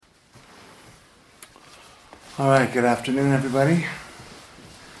All right, good afternoon, everybody.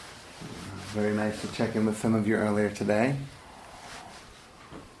 Very nice to check in with some of you earlier today.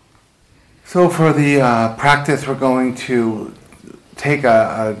 So for the practice, we're going to take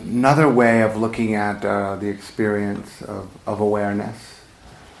another way of looking at the experience of awareness.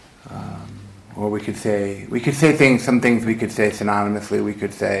 Or we could say some things we could say synonymously. We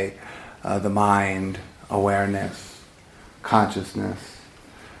could say the mind, awareness, consciousness.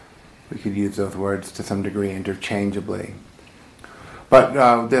 We could use those words to some degree interchangeably.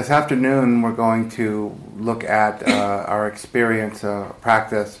 But this afternoon we're going to look at our experience,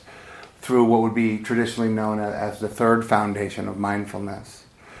 practice, through what would be traditionally known as the third foundation of mindfulness,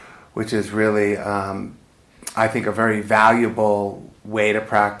 which is really, I think, a very valuable way to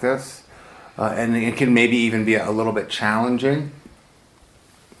practice. And it can maybe even be a little bit challenging.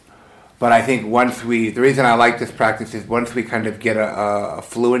 But I think the reason I like this practice is once we kind of get a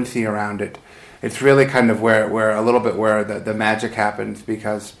fluency around it, it's really kind of where the magic happens,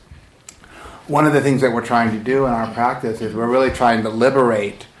 because one of the things that we're trying to do in our practice is we're really trying to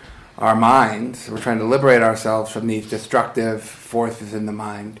liberate our minds. We're trying to liberate ourselves from these destructive forces in the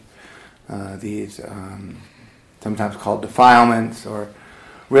mind, these sometimes called defilements, or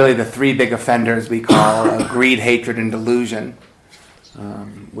really the three big offenders we call greed, hatred, and delusion.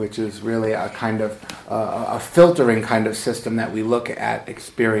 Which is really a kind of a filtering kind of system that we look at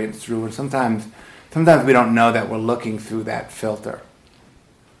experience through, and sometimes we don't know that we're looking through that filter.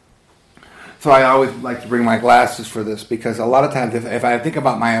 So I always like to bring my glasses for this, because a lot of times if I think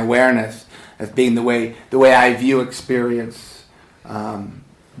about my awareness as being the way I view experience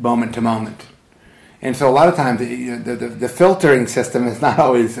moment to moment, and so a lot of times the filtering system is not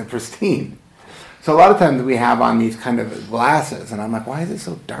always pristine. So a lot of times we have on these kind of glasses, and I'm like, why is it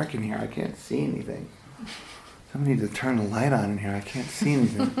so dark in here? I can't see anything. Somebody needs to turn the light on in here. I can't see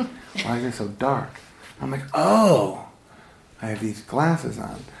anything. Why is it so dark? I'm like, oh, I have these glasses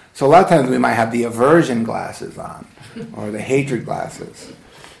on. So a lot of times we might have the aversion glasses on, or the hatred glasses.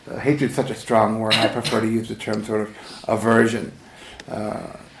 Hatred is such a strong word. I prefer to use the term sort of aversion.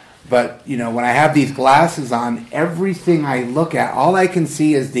 But, when I have these glasses on, everything I look at, all I can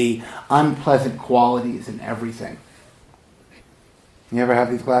see is the unpleasant qualities in everything. You ever have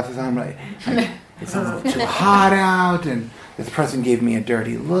these glasses on? Right? It's a little too hot out, and this person gave me a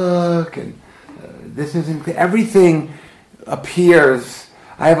dirty look, and this isn't... Everything appears...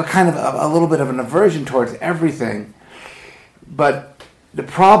 I have a little bit of an aversion towards everything. But the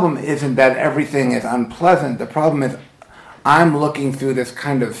problem isn't that everything is unpleasant. The problem is I'm looking through this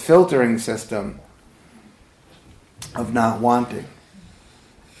kind of filtering system of not wanting.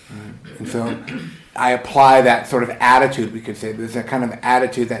 And so I apply that sort of attitude, we could say. There's a kind of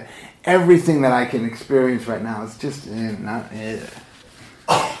attitude that everything that I can experience right now is just not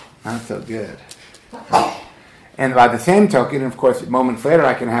so good. And by the same token, of course, moments later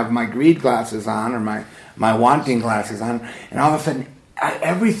I can have my greed glasses on, or my wanting glasses on, and all of a sudden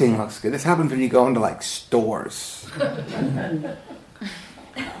everything looks good. This happens when you go into stores.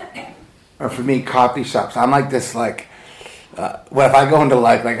 Or for me, coffee shops. I'm like this, if I go into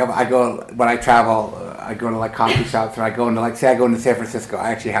when I travel, I go to coffee shops, or I go into say I go into San Francisco. I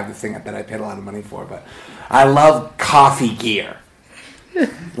actually have this thing that I paid a lot of money for, but I love coffee gear.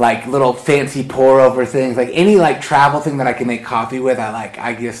 Little fancy pour over things, any travel thing that I can make coffee with.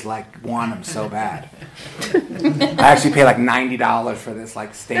 I just want them so bad. I actually pay $90 for this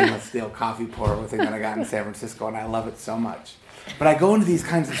stainless steel coffee pour over thing that I got in San Francisco, and I love it so much. But I go into these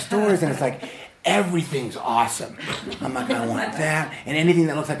kinds of stores, and it's everything's awesome. I'm like, I want that, and anything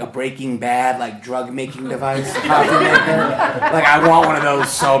that looks like a Breaking Bad drug making device, coffee maker. I want one of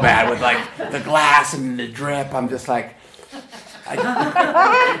those so bad with the glass and the drip. I'm just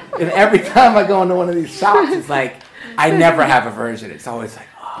and every time I go into one of these shops, it's I never have aversion. It's always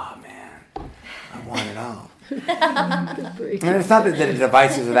oh man, I want it all. And it's not that the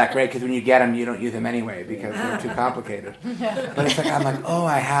devices are that great, because when you get them, you don't use them anyway because they're too complicated. But it's I'm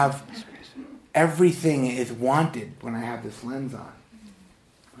I have everything is wanted when I have this lens on.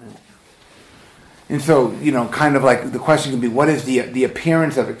 Right? And so, the question can be, what is the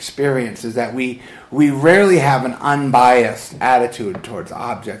appearance of experience? Is that we rarely have an unbiased attitude towards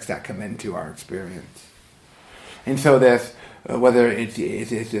objects that come into our experience. And so this, whether it's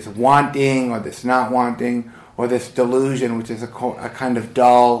this wanting, or this not wanting, or this delusion, which is a kind of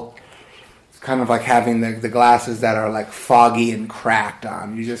dull, it's kind of like having the glasses that are foggy and cracked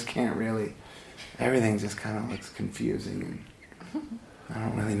on. You just can't really, everything just kind of looks confusing, and I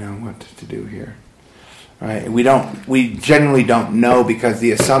don't really know what to do here. Right? We generally don't know, because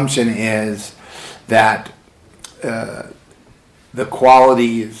the assumption is that the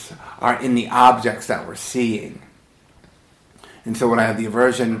qualities are in the objects that we're seeing. And so when I have the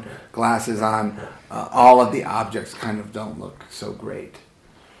aversion glasses on, all of the objects kind of don't look so great.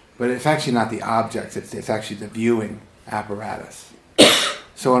 But it's actually not the objects, it's actually the viewing apparatus.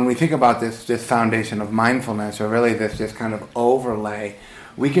 So when we think about this foundation of mindfulness, or really this kind of overlay,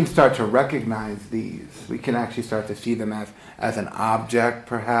 we can start to recognize these. We can actually start to see them as an object,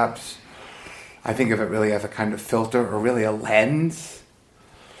 perhaps. I think of it really as a kind of filter, or really a lens.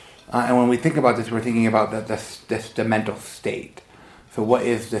 And when we think about this, we're thinking about the mental state. So what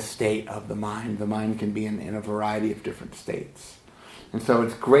is the state of the mind? The mind can be in a variety of different states. And so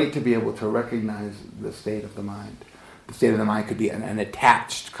it's great to be able to recognize the state of the mind. The state of the mind could be an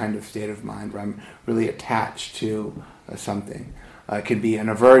attached kind of state of mind, where I'm really attached to something. It could be an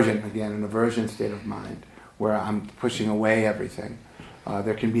aversion state of mind, where I'm pushing away everything.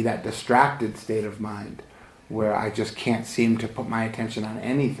 There can be that distracted state of mind, where I just can't seem to put my attention on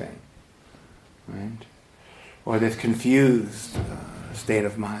anything, right? Or this confused state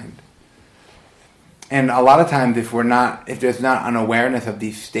of mind. And a lot of times, if there's not an awareness of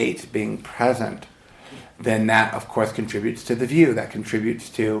these states being present, then that, of course, contributes to the view. That contributes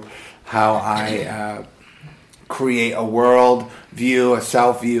to how I create a world view, a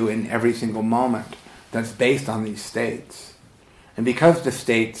self view in every single moment that's based on these states. And because the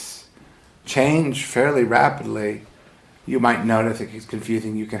states change fairly rapidly, you might notice it gets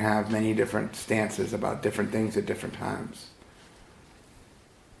confusing. You can have many different stances about different things at different times.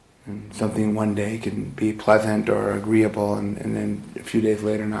 And something one day can be pleasant or agreeable, and then a few days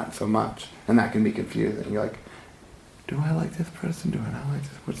later not so much. And that can be confusing. You're like, do I like this person? Do I not like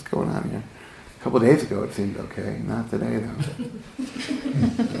this? What's going on here? A couple of days ago it seemed okay. Not today, though.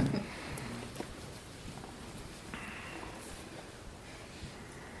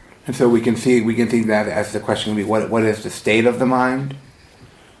 And so we can think that as the question would be, what is the state of the mind?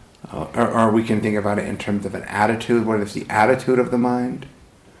 Or we can think about it in terms of an attitude. What is the attitude of the mind?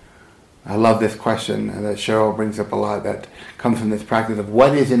 I love this question that Cheryl brings up a lot, that comes from this practice of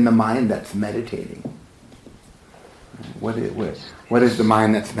what is in the mind that's meditating. What is the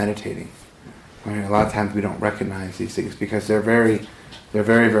mind that's meditating? I mean, a lot of times we don't recognize these things because they're very,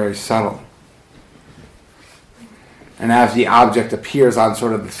 very subtle. And as the object appears on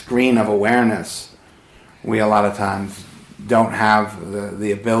sort of the screen of awareness, we a lot of times don't have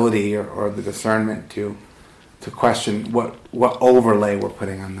the ability or the discernment to question what overlay we're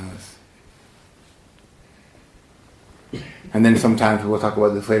putting on those. And then sometimes, we'll talk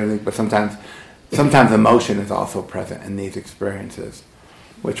about this later, but sometimes emotion is also present in these experiences,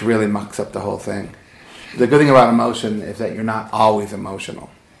 which really mucks up the whole thing. The good thing about emotion is that you're not always emotional.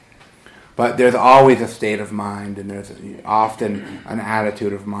 But there's always a state of mind, and there's often an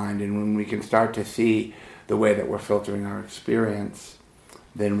attitude of mind. And when we can start to see the way that we're filtering our experience,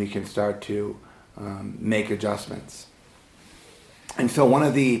 then we can start to make adjustments. And so one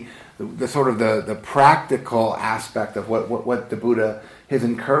of the sort of the practical aspect of what the Buddha, his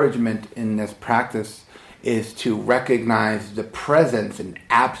encouragement in this practice is to recognize the presence and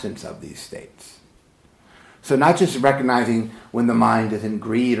absence of these states. So not just recognizing when the mind is in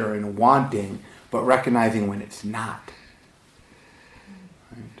greed or in wanting, but recognizing when it's not.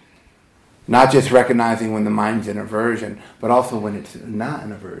 Right? Not just recognizing when the mind's in aversion, but also when it's not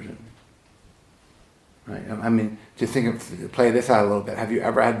in aversion. Right? I mean, just play this out a little bit. Have you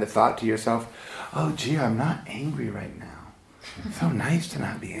ever had the thought to yourself, oh gee, I'm not angry right now. It's so nice to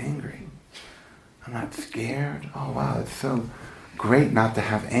not be angry. I'm not scared. Oh wow, it's so great not to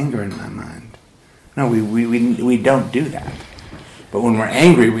have anger in my mind. No, we don't do that. But when we're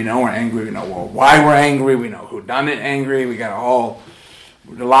angry, we know we're angry. We know why we're angry. We know who done it angry. We got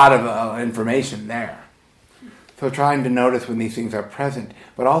a lot of information there. So trying to notice when these things are present,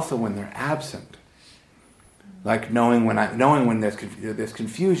 but also when they're absent. Like knowing when there's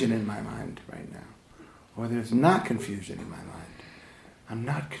confusion in my mind right now, or there's not confusion in my mind. I'm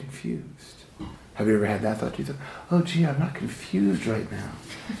not confused. Have you ever had that thought to yourself? Oh, gee, I'm not confused right now.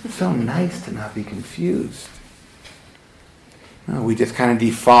 It's so nice to not be confused. No, we just kind of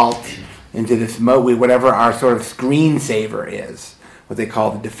default into this mode, whatever our sort of screensaver is, what they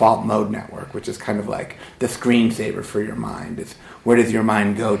call the default mode network, which is kind of like the screensaver for your mind. It's where does your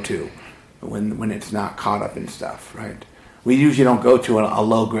mind go to when it's not caught up in stuff, right? We usually don't go to a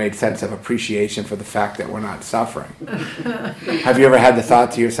low-grade sense of appreciation for the fact that we're not suffering. Have you ever had the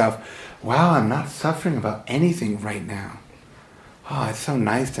thought to yourself, wow, I'm not suffering about anything right now. Oh, it's so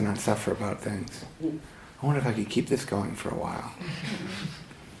nice to not suffer about things. I wonder if I could keep this going for a while.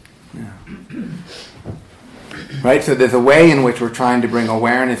 Yeah. Right? So there's a way in which we're trying to bring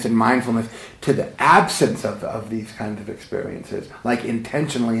awareness and mindfulness to the absence of these kinds of experiences, like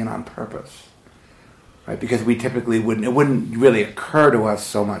intentionally and on purpose. Right? Because we typically it wouldn't really occur to us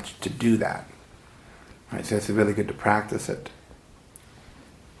so much to do that. Right? So it's really good to practice it.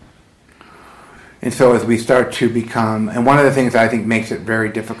 And so as we start to become, and one of the things that I think makes it very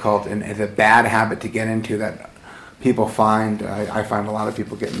difficult and is a bad habit to get into that people find, I find a lot of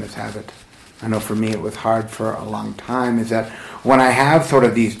people get in this habit. I know for me it was hard for a long time, is that when I have sort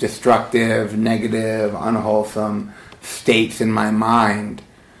of these destructive, negative, unwholesome states in my mind,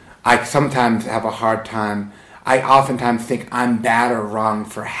 I sometimes have a hard time. I oftentimes think I'm bad or wrong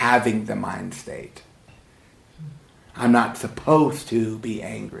for having the mind state. I'm not supposed to be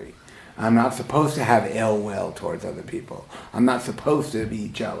angry. I'm not supposed to have ill will towards other people. I'm not supposed to be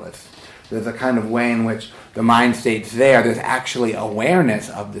jealous. There's a kind of way in which the mind state's there. There's actually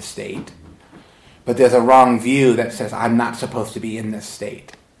awareness of the state. But there's a wrong view that says I'm not supposed to be in this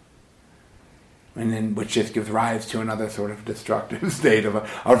state. And then, which just gives rise to another sort of destructive state of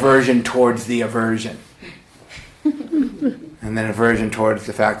aversion towards the aversion. And then aversion towards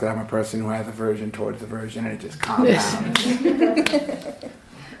the fact that I'm a person who has aversion towards aversion, and it just compounds.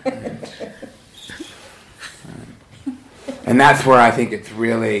 And that's where I think it's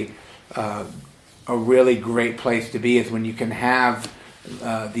really a really great place to be, is when you can have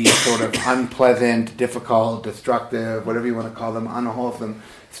these sort of unpleasant, difficult, destructive, whatever you want to call them, unwholesome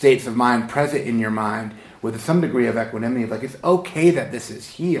states of mind present in your mind with some degree of equanimity. Like, it's okay that this is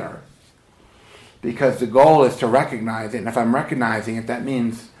here, because the goal is to recognize it. And if I'm recognizing it, that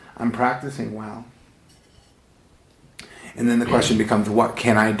means I'm practicing well. And then the question becomes, what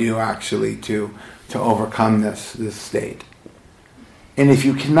can I do actually to overcome this state? And if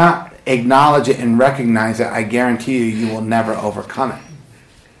you cannot acknowledge it and recognize it, I guarantee you will never overcome it.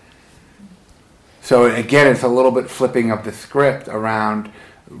 So again, it's a little bit flipping of the script around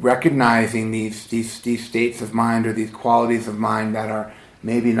recognizing these states of mind, or these qualities of mind that are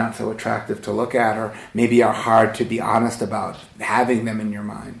maybe not so attractive to look at, or maybe are hard to be honest about having them in your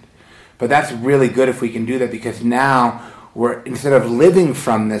mind. But that's really good if we can do that, because now we're, instead of living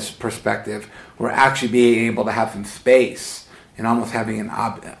from this perspective, we're actually being able to have some space and almost having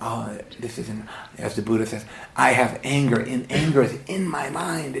this is as the Buddha says, I have anger, and anger is in my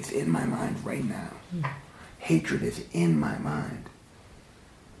mind. It's in my mind right now. Hatred is in my mind.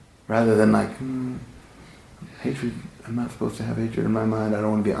 Rather than like, hatred, I'm not supposed to have hatred in my mind. I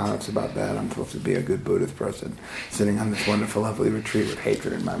don't want to be honest about that. I'm supposed to be a good Buddhist person sitting on this wonderful, lovely retreat with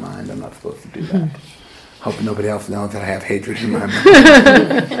hatred in my mind. I'm not supposed to do that. Hope nobody else knows that I have hatred in my mind.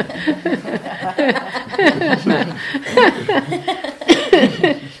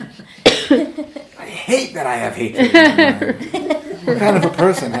 I hate that I have hatred in my mind. What kind of a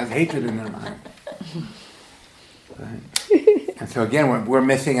person has hatred in their mind? Right? And so again, we're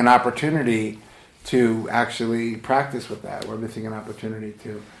missing an opportunity to actually practice with that. We're missing an opportunity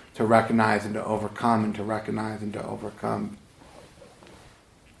to recognize and to overcome, and to recognize and to overcome.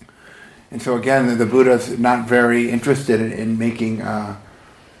 And so again, the Buddha's not very interested in making a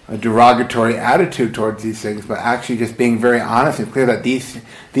derogatory attitude towards these things, but actually just being very honest and clear that these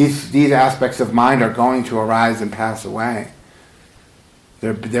aspects of mind are going to arise and pass away.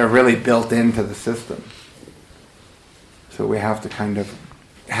 They're really built into the system. So we have to kind of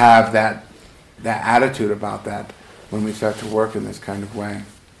have that attitude about that when we start to work in this kind of way.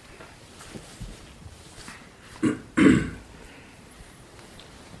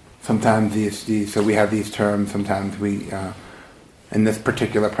 Sometimes so we have these terms. Sometimes we, in this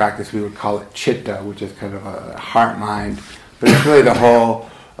particular practice, we would call it chitta, which is kind of a heart mind. But it's really the whole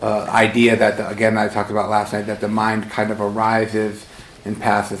idea that, again, I talked about last night, that the mind kind of arises and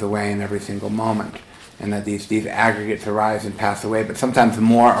passes away in every single moment, and that these aggregates arise and pass away. But sometimes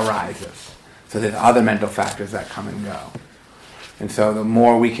more arises. So there's other mental factors that come and go. And so the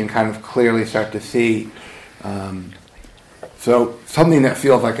more we can kind of clearly start to see. So something that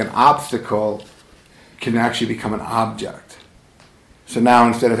feels like an obstacle can actually become an object. So now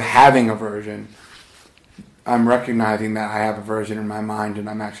instead of having aversion, I'm recognizing that I have aversion in my mind, and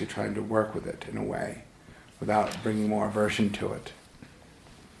I'm actually trying to work with it in a way without bringing more aversion to it.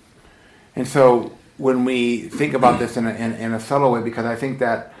 And so when we think about this in a subtle way, because I think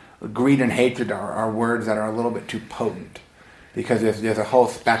that greed and hatred are words that are a little bit too potent, because there's a whole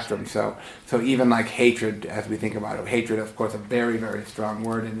spectrum. So even like hatred, as we think about it, hatred, of course, a very, very strong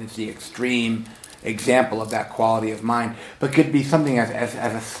word, and it's the extreme example of that quality of mind, but could be something as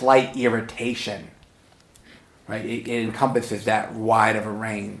a slight irritation, right? It encompasses that wide of a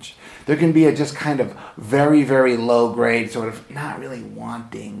range. There can be a just kind of very, very low grade, sort of not really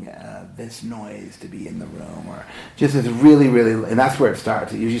wanting this noise to be in the room, or just this really, really, and that's where it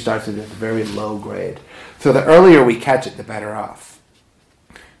starts. It usually starts at this very low grade. So the earlier we catch it, the better off.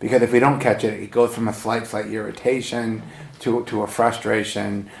 Because if we don't catch it, it goes from a slight irritation to a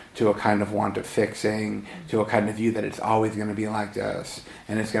frustration, to a kind of want of fixing, to a kind of view that it's always going to be like this,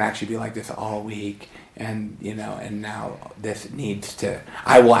 and it's going to actually be like this all week, and and now this needs to,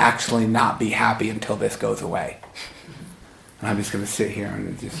 I will actually not be happy until this goes away. And I'm just going to sit here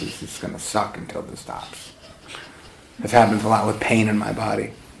and it's just going to suck until this stops. This happens a lot with pain in my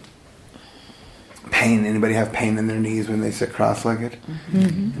body. Pain, anybody have pain in their knees when they sit cross-legged?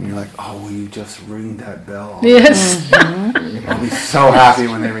 Mm-hmm. And you're like, oh, will you just ring that bell? Yes. I'll be so happy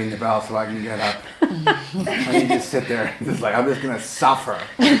when they ring the bell so I can get up. I can just sit there and just I'm just going to suffer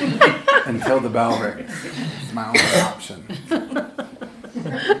until the bell rings. It's my only option. And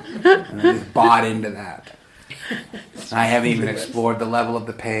I just bought into that. And I haven't even explored the level of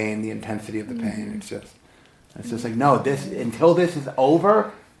the pain, the intensity of the pain. It's just like, no, until this is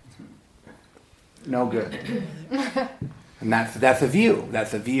over, no good. And that's a view.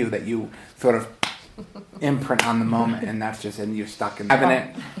 That's a view that you sort of imprint on the moment, and you're stuck in having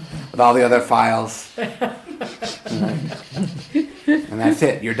it with all the other files. And that's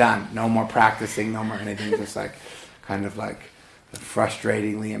it. You're done. No more practicing, no more anything. Just kind of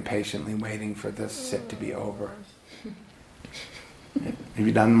frustratingly, impatiently waiting for this sit to be over. Have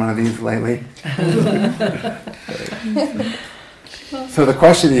you done one of these lately? So the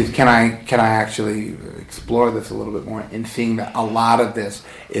question is, can I actually explore this a little bit more in seeing that a lot of this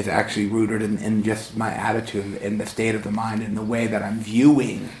is actually rooted in just my attitude, in the state of the mind, in the way that I'm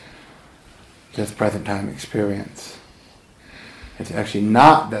viewing this present time experience. It's actually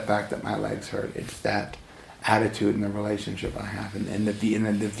not the fact that my legs hurt, it's that attitude and the relationship I have. And the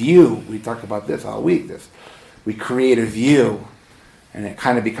view, we talk about this all week, we create a view, and it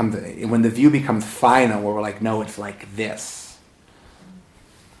kind of becomes, when the view becomes final, where we're like, no, it's like this.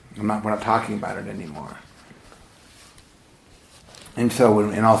 We're not talking about it anymore. And so,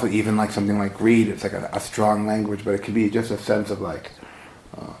 and also even something like greed, it's like a strong language, but it can be just a sense of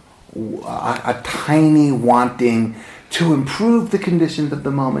a tiny wanting to improve the conditions of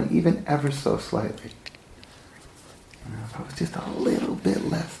the moment, even ever so slightly. If I was just a little bit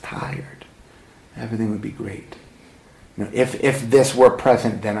less tired, everything would be great. If this were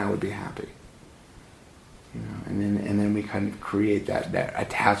present, then I would be happy. And then we kind of create that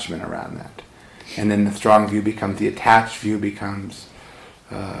attachment around that, and then the strong view becomes, the attached view becomes,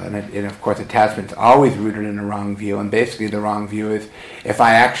 and of course attachment is always rooted in a wrong view. And basically the wrong view is, if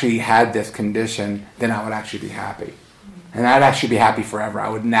I actually had this condition, then I would actually be happy, and I'd actually be happy forever. I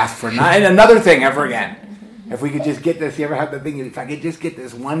wouldn't ask for another thing ever again. If we could just get this, you ever have the thing, if I could just get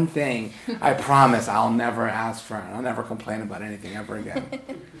this one thing, I promise I'll never ask for it. I'll never complain about anything ever again.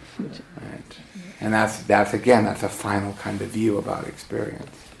 Right? And that's a final kind of view about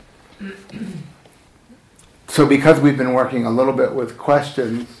experience. So because we've been working a little bit with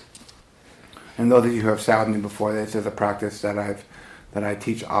questions, and those of you who have sat with me before, this is a practice that I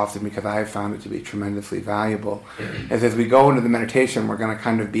teach often because I have found it to be tremendously valuable. As we go into the meditation, we're going to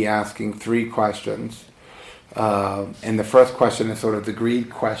kind of be asking 3 questions. And the first question is sort of the greed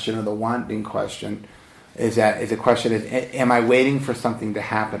question, or the wanting question. The question is, am I waiting for something to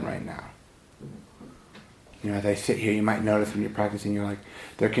happen right now? As I sit here, you might notice when you're practicing, you're like,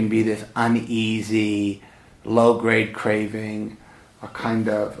 there can be this uneasy, low-grade craving, a kind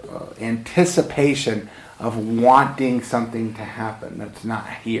of anticipation of wanting something to happen that's not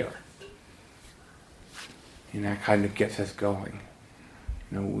here. That kind of gets us going.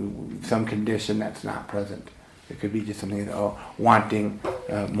 Some condition that's not present. It could be just something, wanting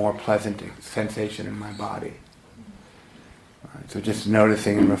more pleasant sensation in my body. So just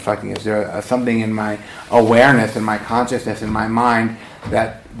noticing and reflecting, is there something in my awareness, in my consciousness, in my mind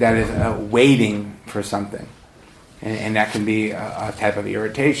that is waiting for something? And that can be a type of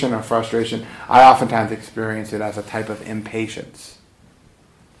irritation or frustration. I oftentimes experience it as a type of impatience.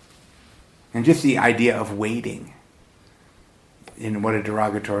 And just the idea of waiting, and what a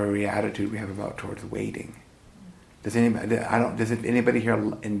derogatory attitude we have about towards waiting. Does anybody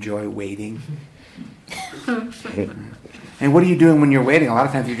here enjoy waiting? And what are you doing when you're waiting? A lot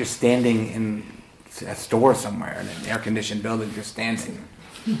of times you're just standing in a store somewhere in an air-conditioned building, just standing.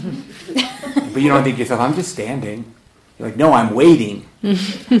 But you don't think to yourself, I'm just standing. You're like, no, I'm waiting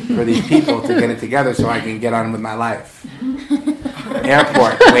for these people to get it together so I can get on with my life.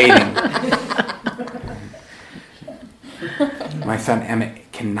 Airport, waiting. My son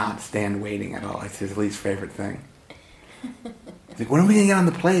Emmett cannot stand waiting at all. It's his least favorite thing. He's like, when are we going to get on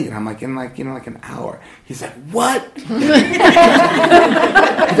the plane? And I'm like, in like an hour. He's like, what? He's like,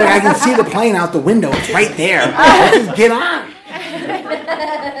 I can see the plane out the window. It's right there. Let's just get on.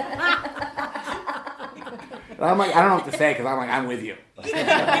 And I'm like, I don't know what to say because I'm like, I'm with you.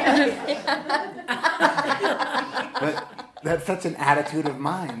 But that's such an attitude of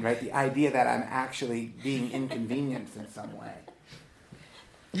mind, right? The idea that I'm actually being inconvenienced in some way.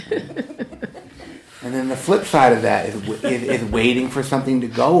 And then the flip side of that is waiting for something to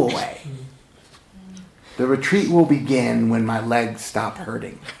go away. The retreat will begin when my legs stop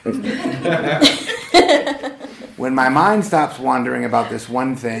hurting. When my mind stops wandering about this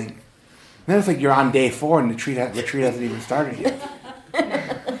one thing, then it's like you're on day 4 and the retreat hasn't even started yet.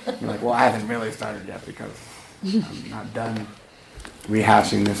 You're like, well, I haven't really started yet because I'm not done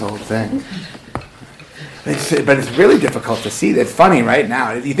rehashing this whole thing. But it's really difficult to see. It's funny right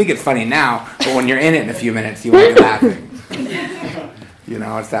now. You think it's funny now, but when you're in it in a few minutes, you won't be laughing.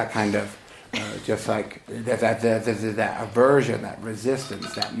 It's that kind of, just like that aversion, that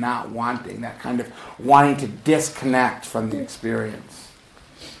resistance, that not wanting, that kind of wanting to disconnect from the experience.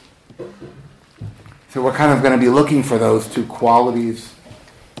 So we're kind of going to be looking for those two qualities.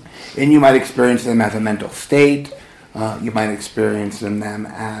 And you might experience them as a mental state. You might experience them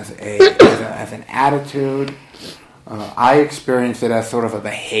as an attitude. I experience it as sort of a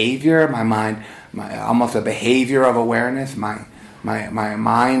behavior. My mind, almost a behavior of awareness. My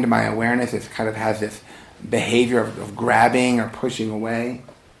mind, my awareness, it kind of has this behavior of grabbing or pushing away.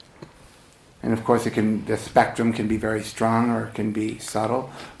 And of course, the spectrum can be very strong or it can be subtle.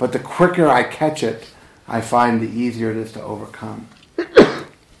 But the quicker I catch it, I find the easier it is to overcome.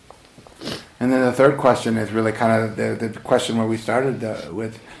 And then the third question is really kind of the question where we started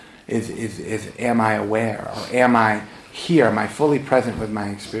with is am I aware? Or am I here? Am I fully present with my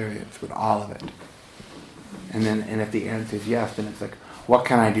experience, with all of it? And if the answer is yes, then it's like, what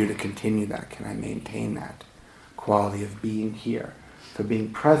can I do to continue that? Can I maintain that quality of being here? So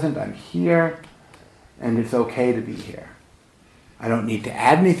being present, I'm here, and it's okay to be here. I don't need to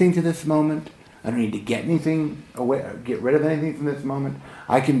add anything to this moment. I don't need to get anything away, get rid of anything from this moment.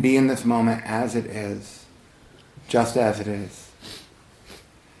 I can be in this moment as it is, just as it is.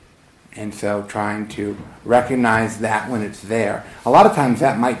 And so trying to recognize that when it's there. A lot of times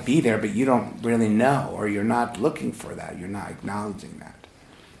that might be there, but you don't really know, or you're not looking for that. You're not acknowledging that.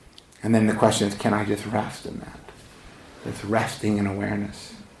 And then the question is, can I just rest in that? It's resting in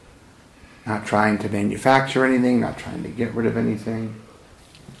awareness. Not trying to manufacture anything, not trying to get rid of anything.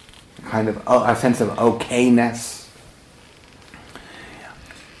 Kind of a sense of okayness.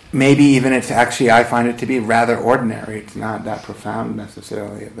 Maybe even it's actually, I find it to be rather ordinary. It's not that profound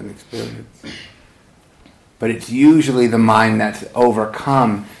necessarily of an experience. But it's usually the mind that's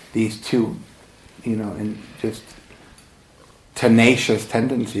overcome these two, and just tenacious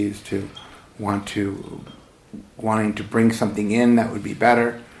tendencies to wanting to bring something in that would be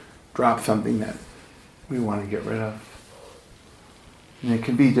better, drop something that we want to get rid of. And it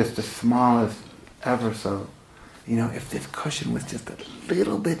can be just the smallest ever so. If this cushion was just a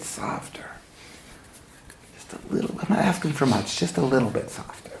little bit softer. Just a little. I'm not asking for much, just a little bit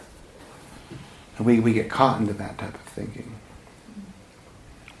softer. And we get caught into that type of thinking.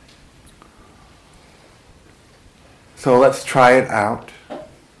 So let's try it out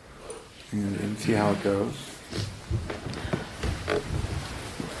and see how it goes.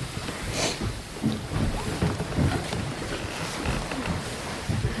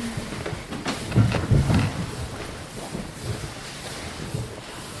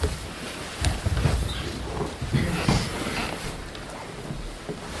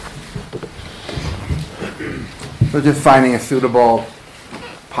 So just finding a suitable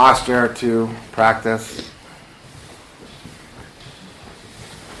posture to practice.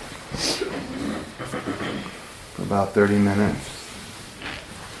 For about 30 minutes.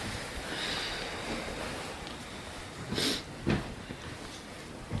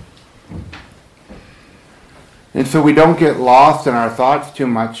 And so we don't get lost in our thoughts too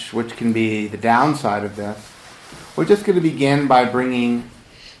much, which can be the downside of this. We're just going to begin by bringing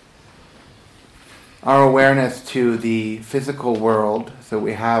our awareness to the physical world, so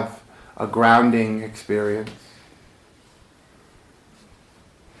we have a grounding experience,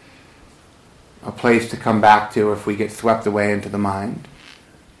 a place to come back to if we get swept away into the mind.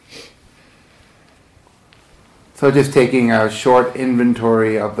 So just taking a short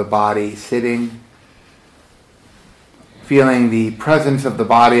inventory of the body, sitting, feeling the presence of the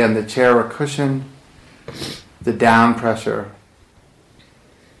body on the chair or cushion, the down pressure.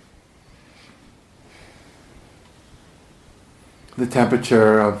 the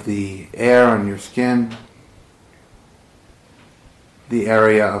temperature of the air on your skin, the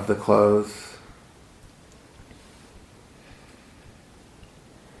area of the clothes.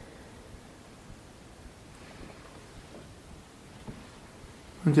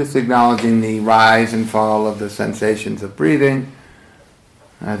 And just acknowledging the rise and fall of the sensations of breathing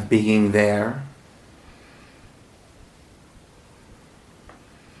as being there.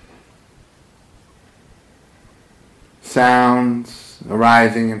 Sounds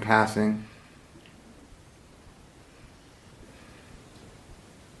arising and passing.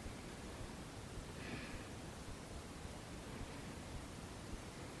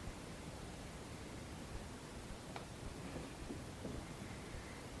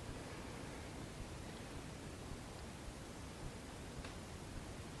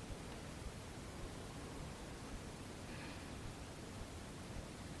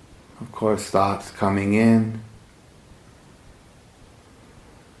 Of course, thoughts coming in.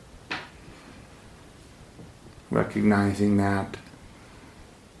 Recognizing that,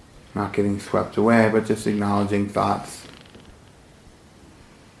 not getting swept away, but just acknowledging thoughts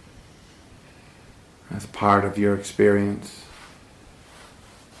as part of your experience.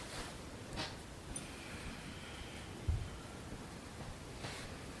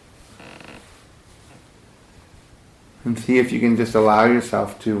 And see if you can just allow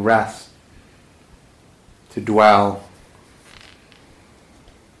yourself to rest, to dwell.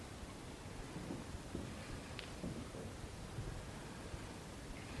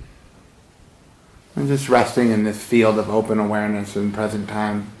 And just resting in this field of open awareness in present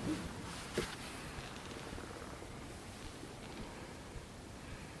time.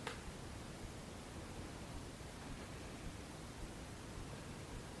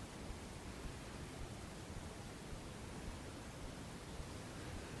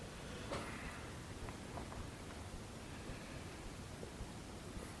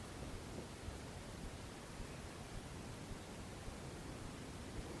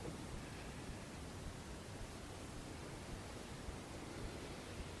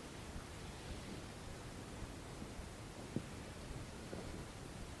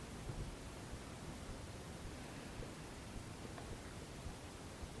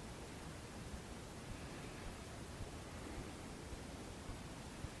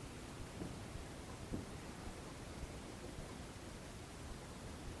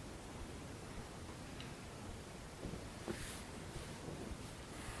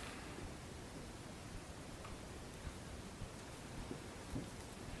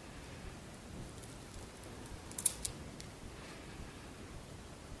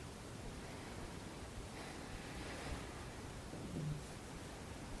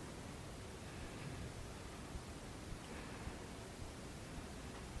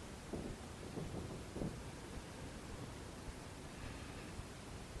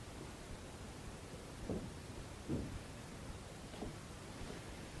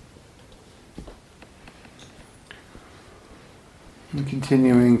 And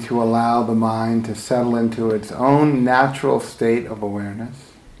continuing to allow the mind to settle into its own natural state of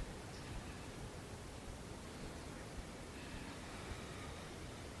awareness.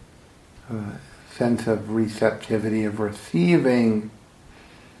 A sense of receptivity, of receiving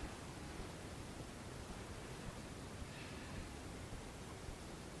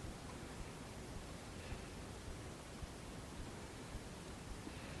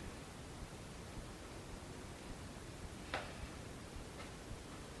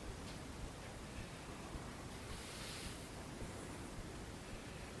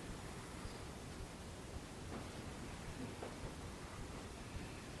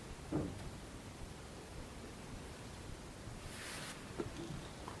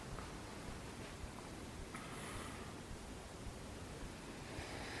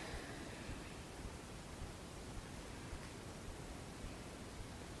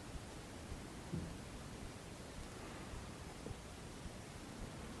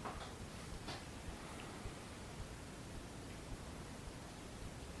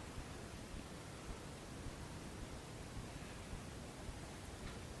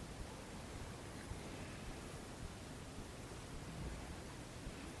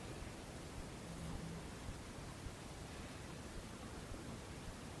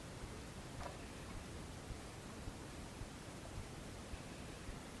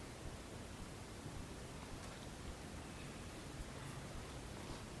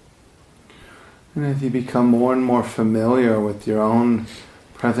And as you become more and more familiar with your own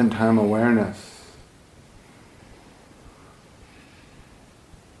present time awareness,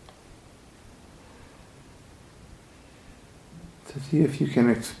 to see if you can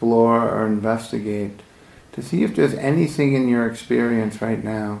explore or investigate to see if there's anything in your experience right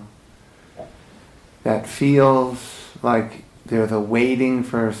now that feels like there's a waiting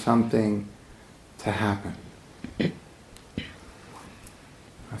for something to happen. A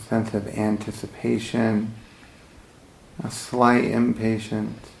sense of anticipation, a slight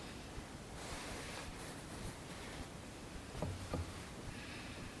impatience.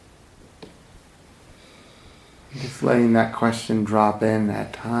 Just letting that question drop in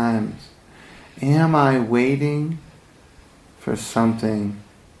at times. Am I waiting for something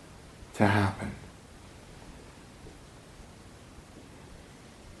to happen?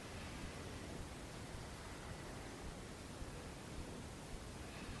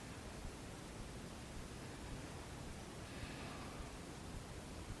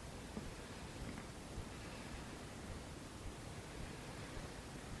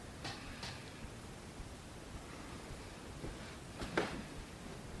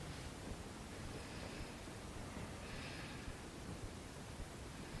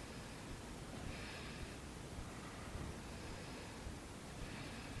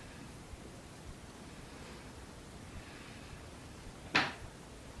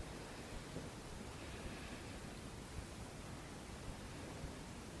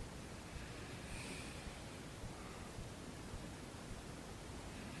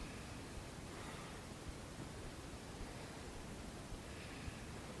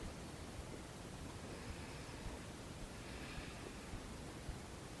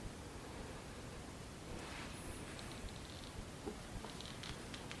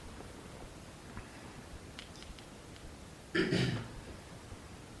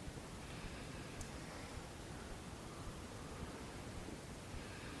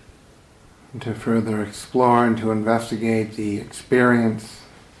 And to further explore and to investigate the experience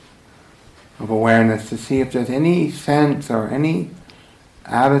of awareness, to see if there's any sense or any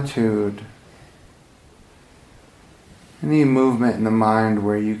attitude, any movement in the mind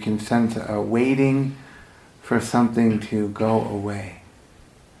where you can sense a waiting for something to go away,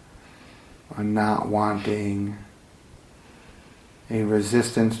 or not wanting, a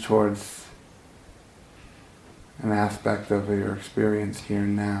resistance towards an aspect of your experience here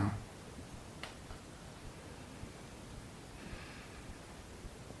and now.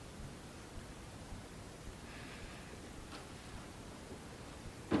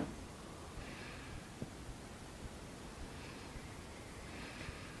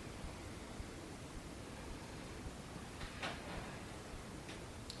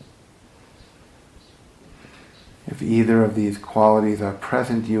 If either of these qualities are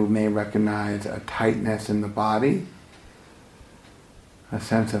present, you may recognize a tightness in the body, a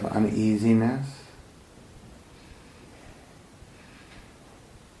sense of uneasiness,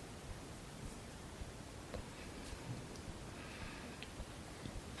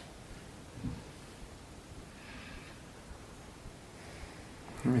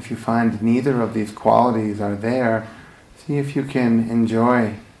 and if you find neither of these qualities are there, see if you can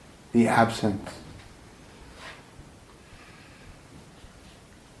enjoy the absence.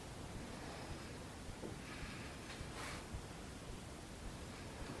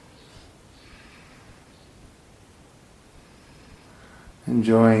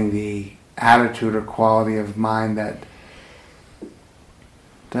 Enjoying the attitude or quality of mind that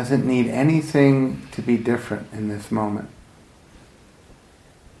doesn't need anything to be different in this moment.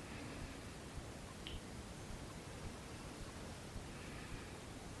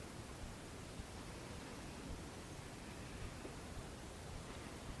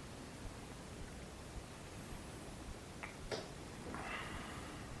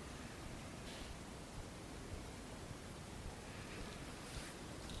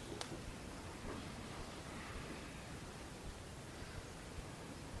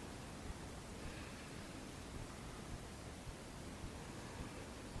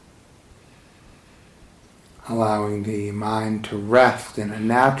 Allowing the mind to rest in a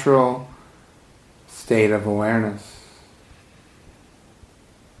natural state of awareness.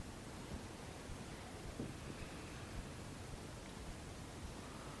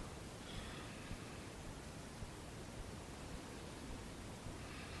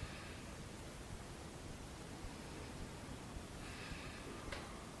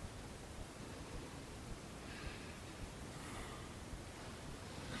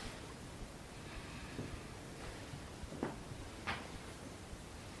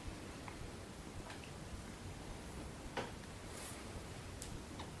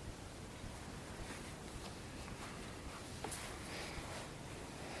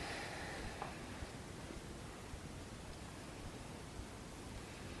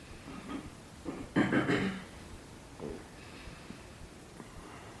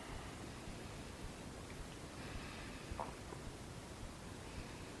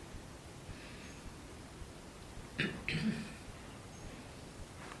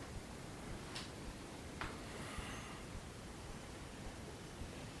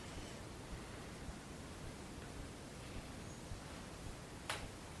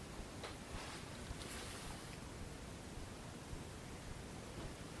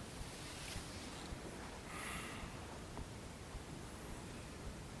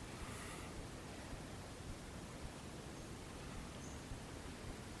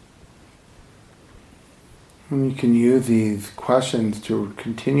 And you can use these questions to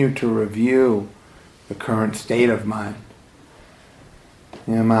continue to review the current state of mind.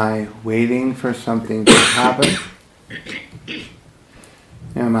 Am I waiting for something to happen?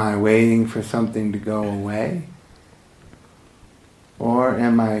 Am I waiting for something to go away? Or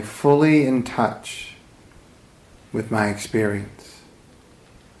am I fully in touch with my experience?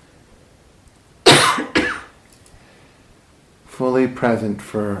 Fully present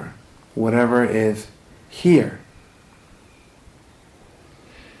for whatever is here.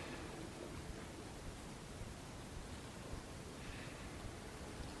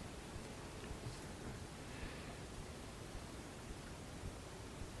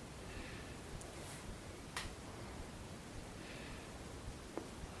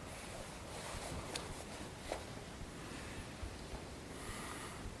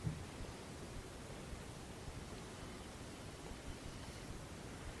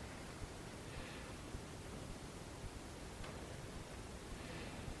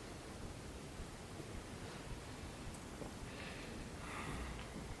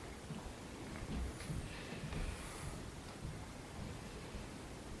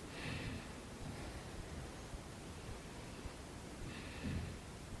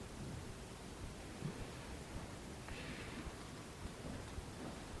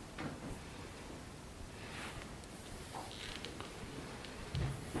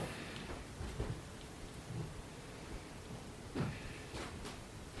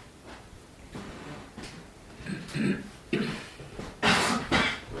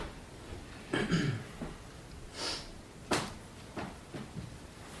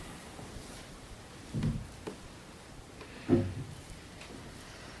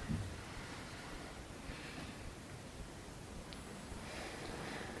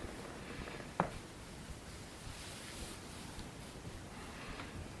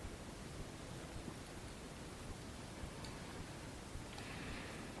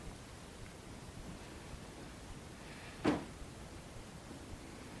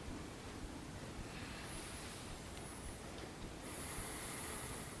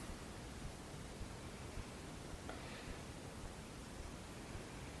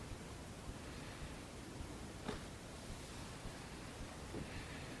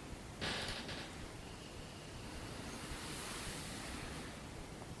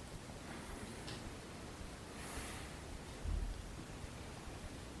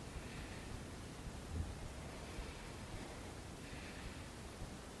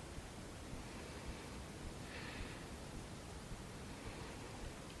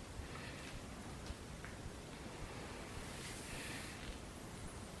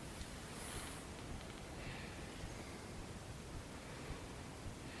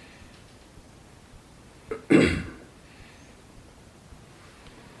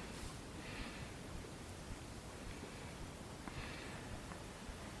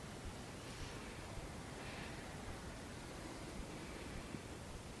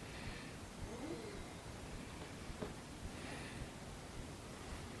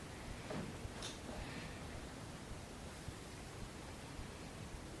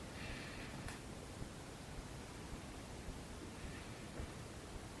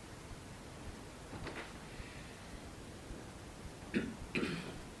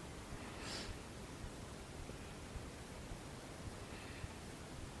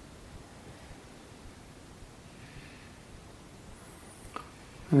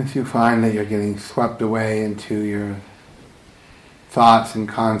 And if you find that you're getting swept away into your thoughts and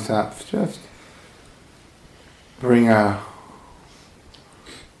concepts, just bring a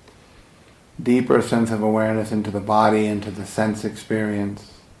deeper sense of awareness into the body, into the sense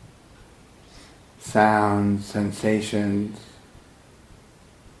experience, sounds, sensations,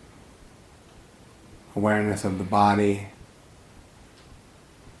 awareness of the body.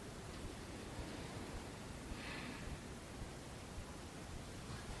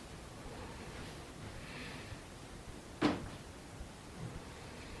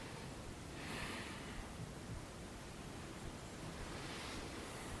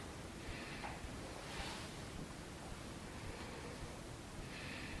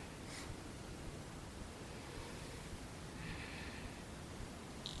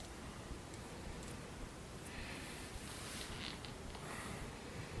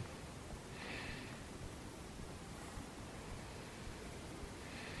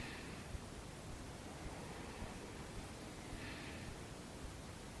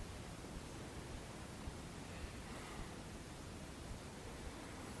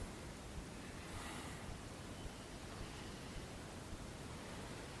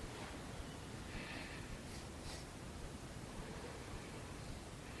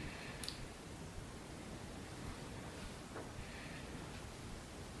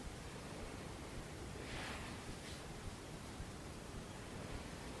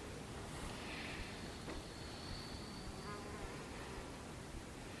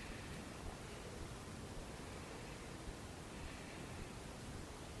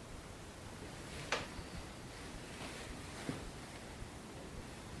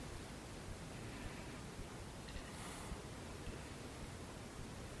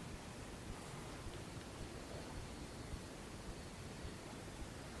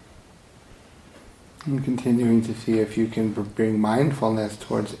 And continuing to see if you can bring mindfulness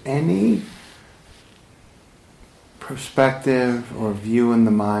towards any perspective or view in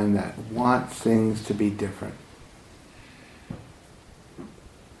the mind that wants things to be different.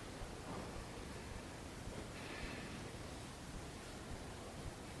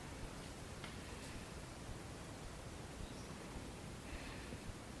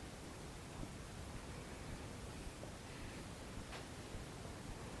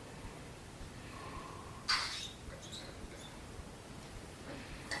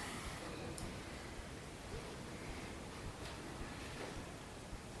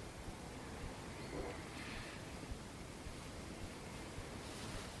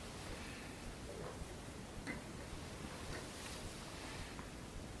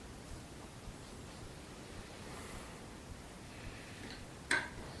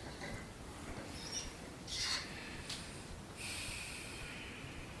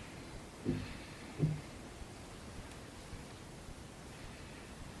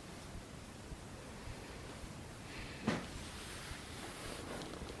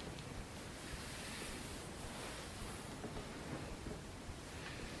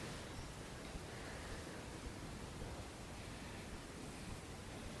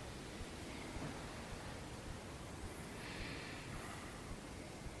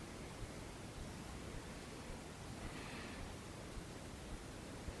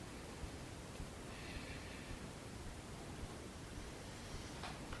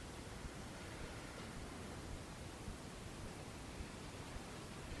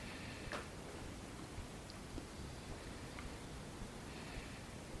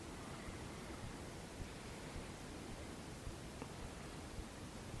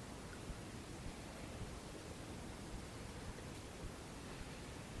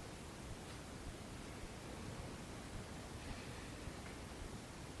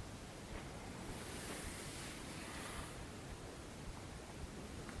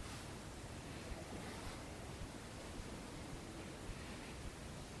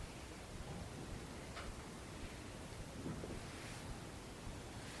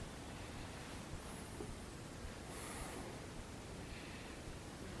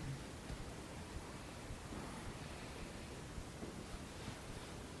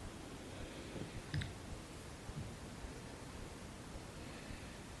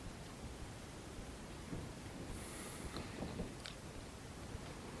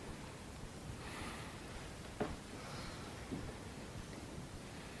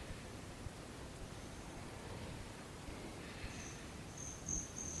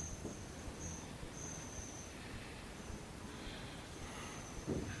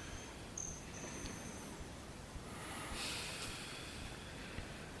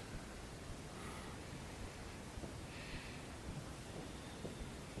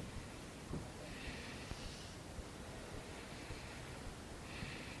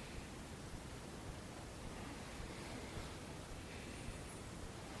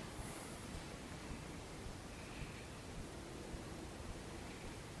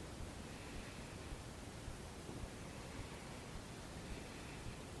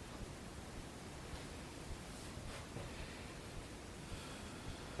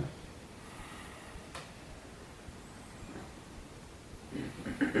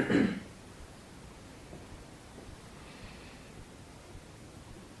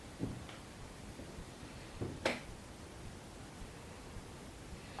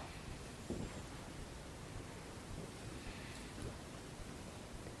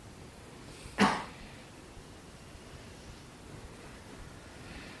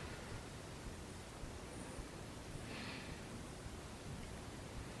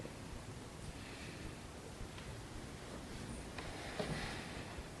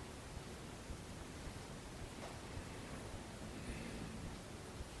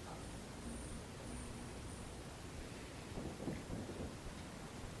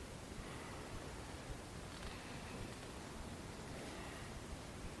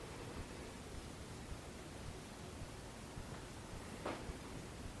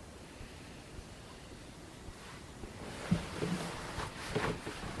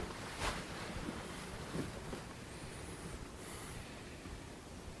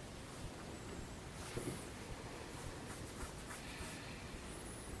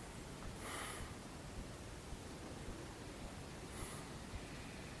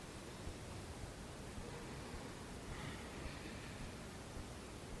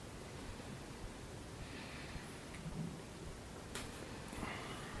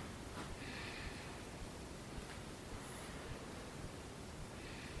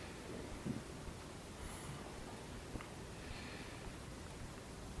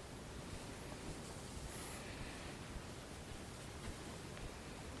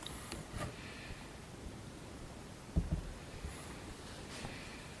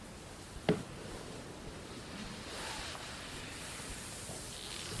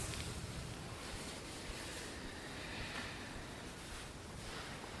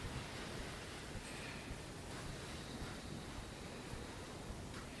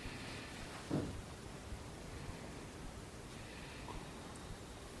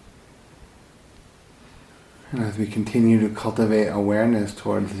 And as we continue to cultivate awareness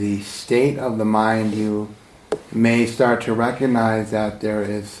towards the state of the mind, you may start to recognize that there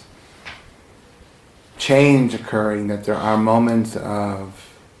is change occurring, that there are moments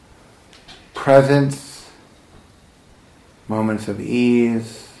of presence, moments of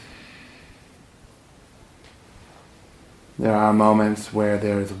ease. There are moments where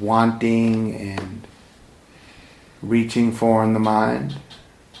there's wanting and reaching for in the mind.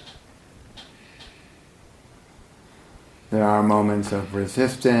 There are moments of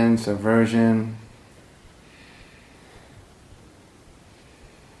resistance, aversion.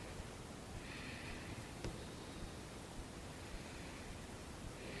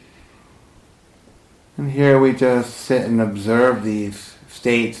 And here we just sit and observe these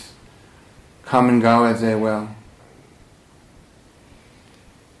states come and go as they will.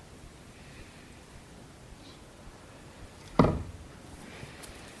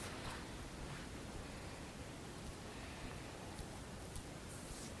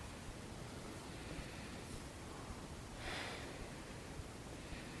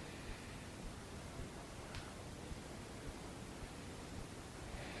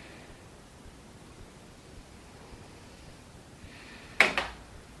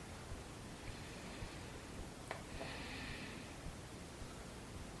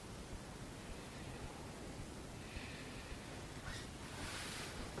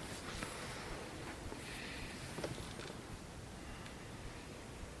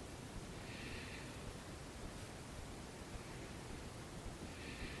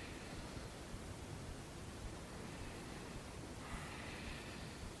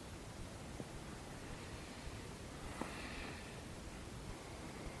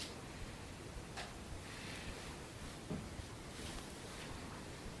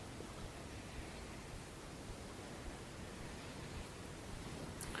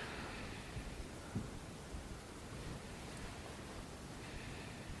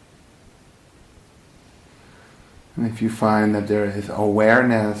 And if you find that there is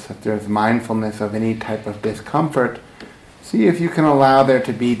awareness, that there's mindfulness of any type of discomfort, see if you can allow there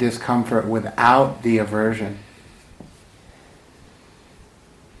to be discomfort without the aversion.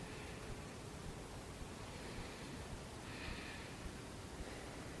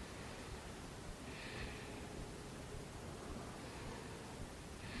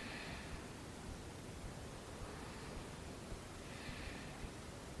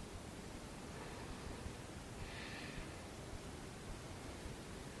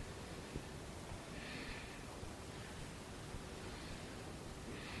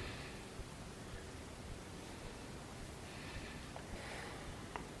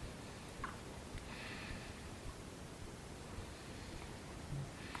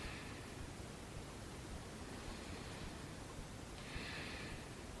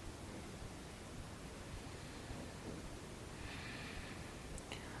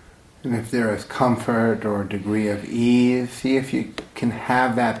 And if there is comfort or a degree of ease, see if you can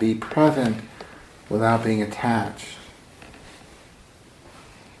have that be present without being attached.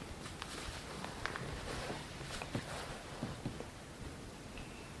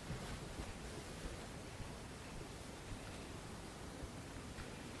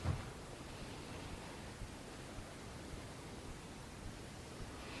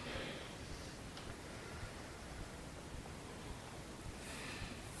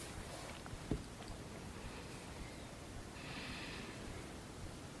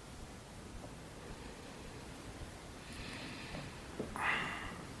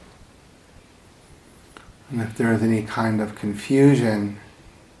 And if there is any kind of confusion,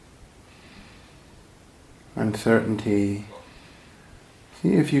 uncertainty,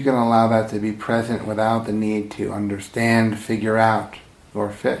 see if you can allow that to be present without the need to understand, figure out, or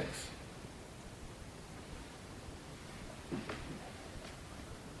fix.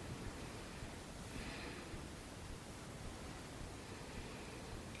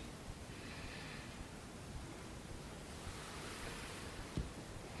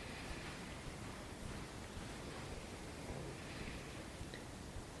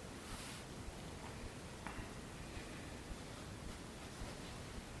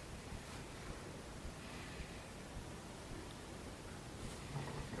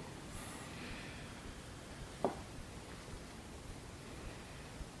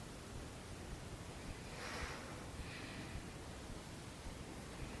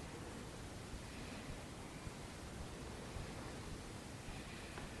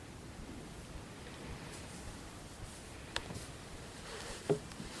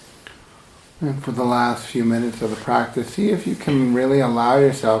 And for the last few minutes of the practice, see if you can really allow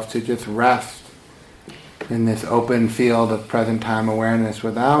yourself to just rest in this open field of present time awareness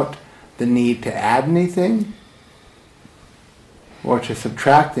without the need to add anything or to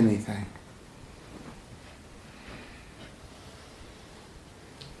subtract anything.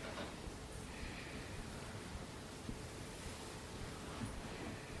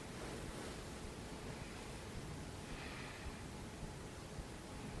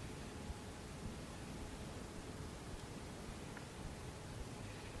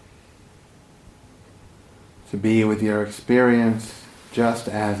 To be with your experience just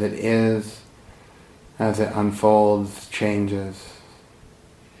as it is, as it unfolds, changes.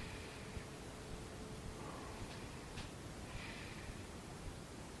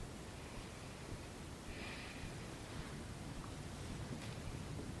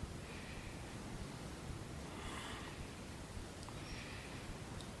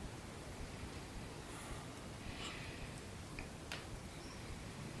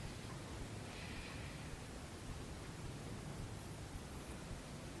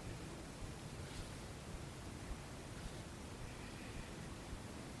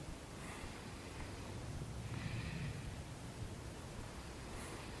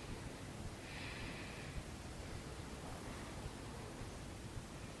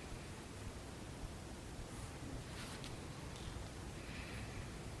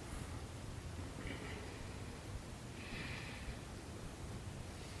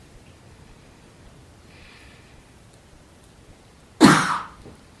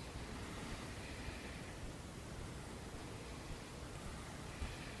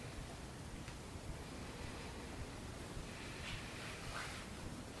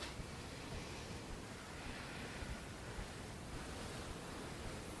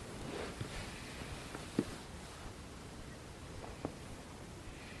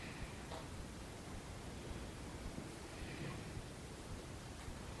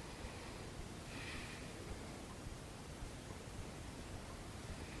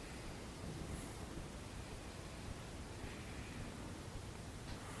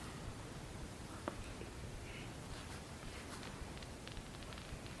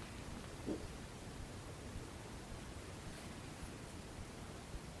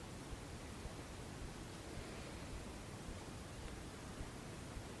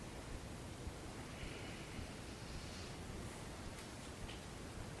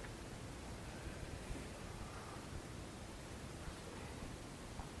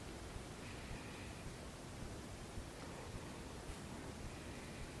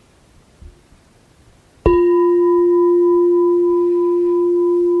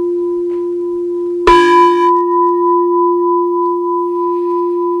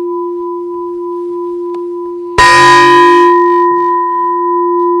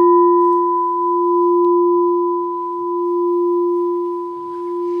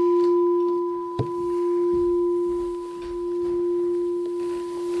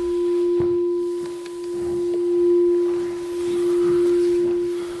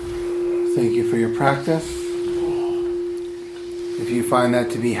 Thank you for your practice. If you find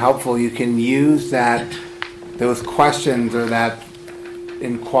that to be helpful, you can use those questions or that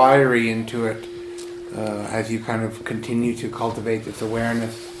inquiry into it as you kind of continue to cultivate this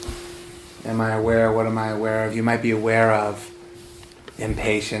awareness. Am I aware? What am I aware of? You might be aware of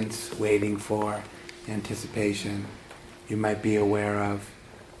impatience, waiting for, anticipation. You might be aware of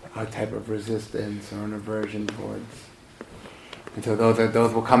a type of resistance or an aversion towards. And so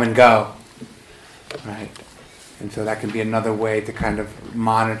those will come and go, right? And so that can be another way to kind of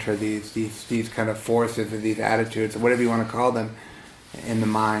monitor these kind of forces or these attitudes, or whatever you want to call them, in the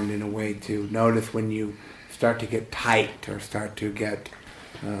mind, in a way to notice when you start to get tight or start to get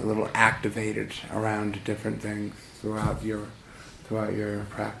a little activated around different things throughout your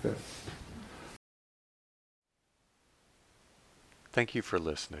practice. Thank you for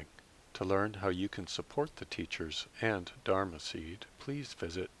listening. To learn how you can support the teachers and Dharma Seed, please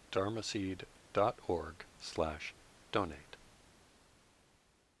visit dharmaseed.org/donate.